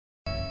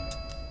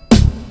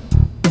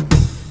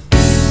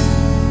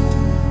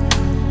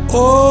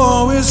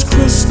Oh, it's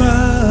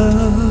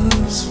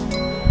Christmas,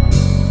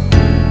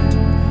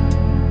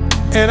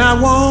 and I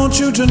want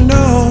you to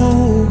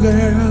know,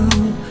 girl,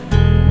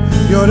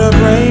 you're the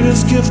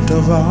greatest gift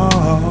of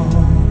all.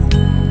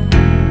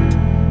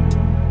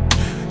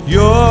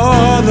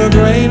 You're the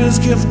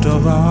greatest gift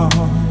of all.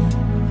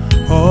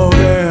 Oh,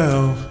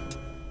 girl.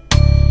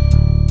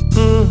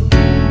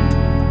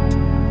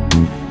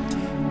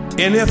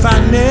 And if I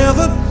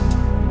never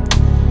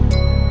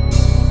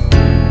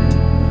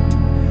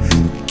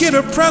get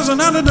a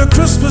present under the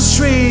Christmas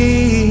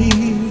tree,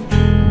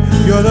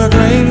 you're the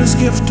greatest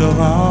gift of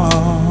all.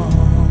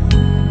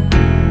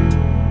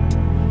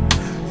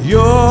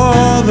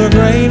 You're the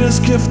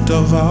greatest gift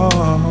of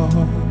all.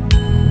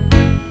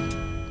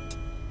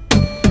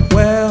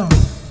 Well,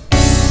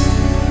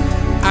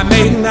 I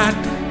may not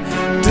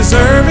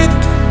deserve it,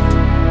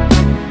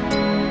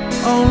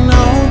 oh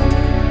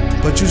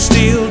no, but you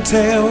still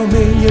tell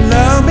me you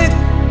love me.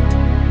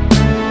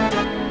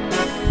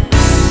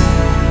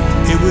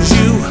 It was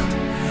you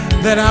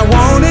that I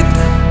wanted,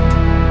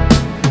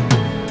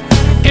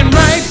 and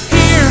right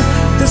here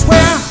is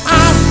where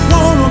I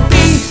wanna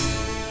be.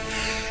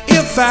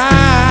 If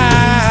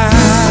I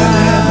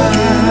never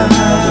get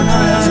another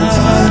present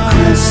for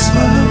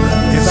Christmas,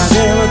 if I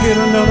never get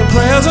another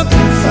present,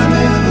 if I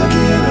never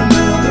get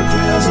another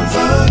present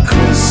for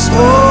Christmas,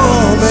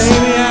 oh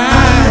baby,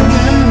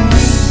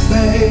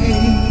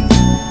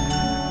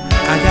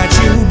 I got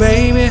you,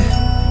 baby.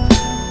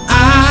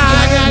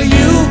 I got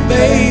you,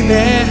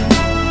 baby.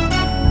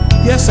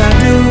 Yes, I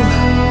do.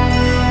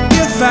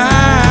 If I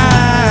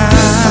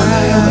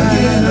never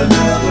get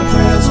another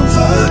present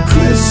for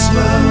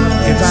Christmas,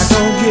 if I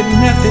don't get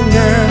nothing,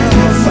 girl,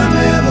 if I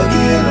never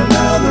get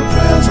another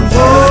present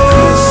for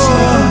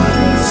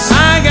Christmas,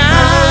 I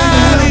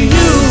got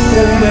you,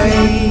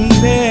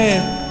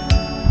 baby.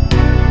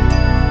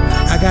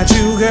 I got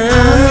you, girl.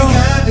 I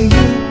got you,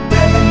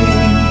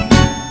 baby.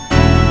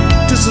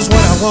 This is what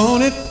I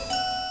wanted.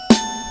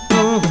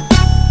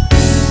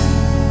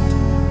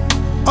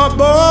 A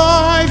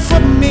boy for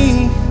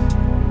me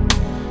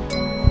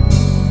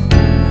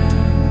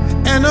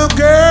and a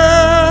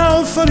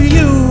girl for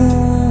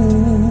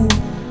you.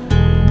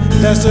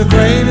 That's the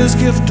greatest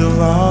gift of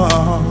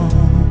all.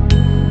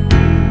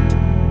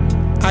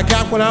 I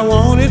got what I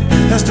wanted.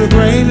 That's the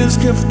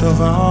greatest gift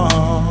of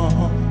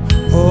all.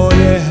 Oh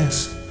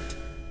yes.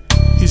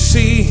 You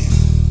see,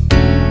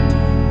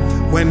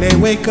 when they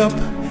wake up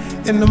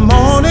in the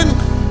morning,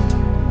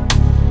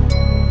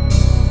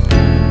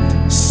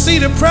 see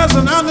the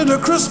present under the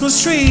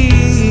Christmas tree,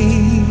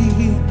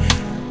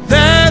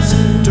 that's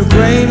the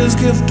greatest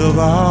gift of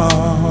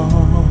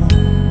all.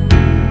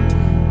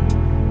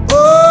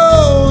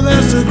 Oh,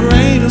 that's the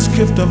greatest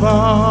gift of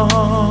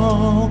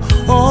all.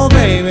 Oh,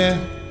 baby.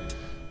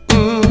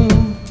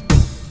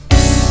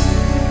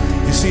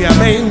 You see, I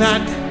may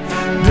not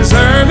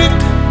deserve it,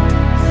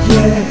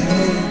 yeah,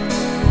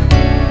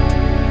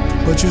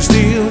 but you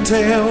still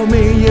tell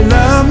me you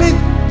love me,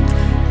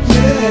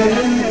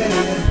 yeah.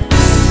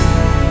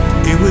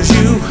 It was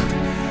you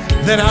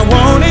that I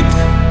wanted,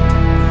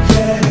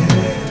 yeah.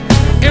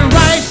 And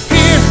right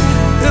here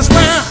is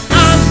where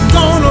I'm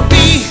gonna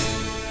be.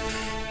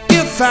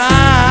 If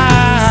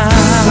I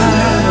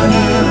never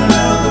get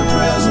another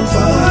present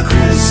for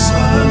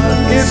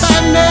Christmas, if I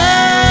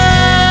never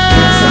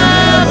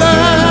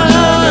get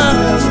another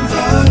present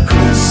for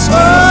Christmas,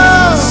 oh,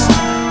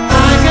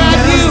 I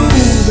got you,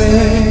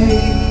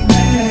 baby.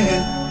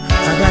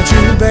 I got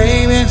you,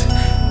 baby.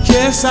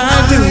 Yes, I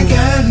do.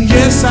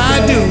 Yes,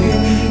 I do.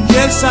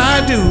 Yes,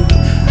 I do.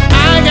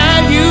 I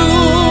got you.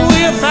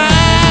 If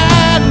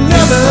I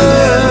never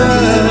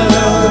get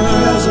another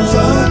present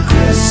for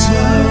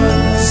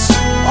Christmas,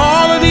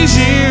 all of these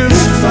years,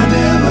 if I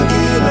never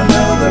get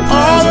another present,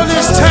 all of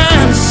this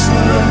time,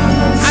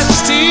 I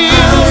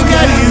still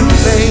got you,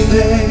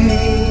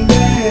 baby.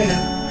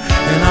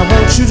 And I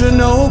want you to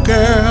know,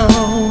 girl,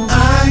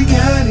 I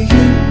got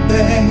you,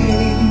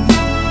 baby.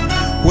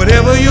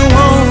 Whatever you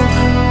want,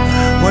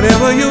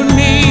 whatever you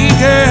need,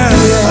 girl,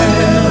 if I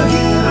never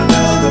get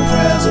another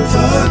present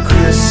for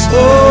Christmas,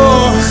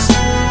 oh,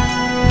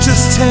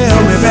 just tell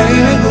me, baby. If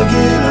I never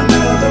get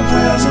another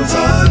present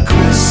for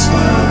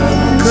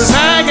Christmas, 'cause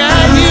I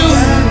got you,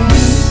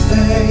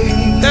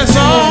 baby. That's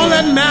all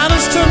that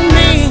matters to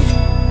me.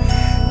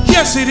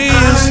 Yes, it is. I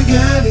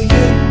got you,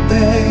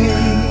 baby.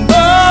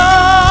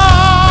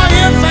 Oh,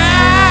 if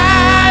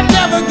I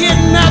never get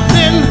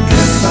nothing,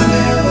 if I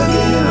never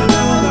get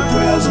another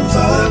present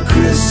for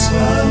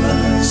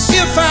Christmas,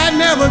 if I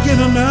never get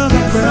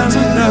another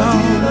present, no.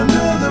 Get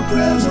another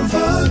present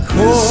for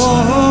Christmas.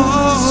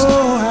 Oh.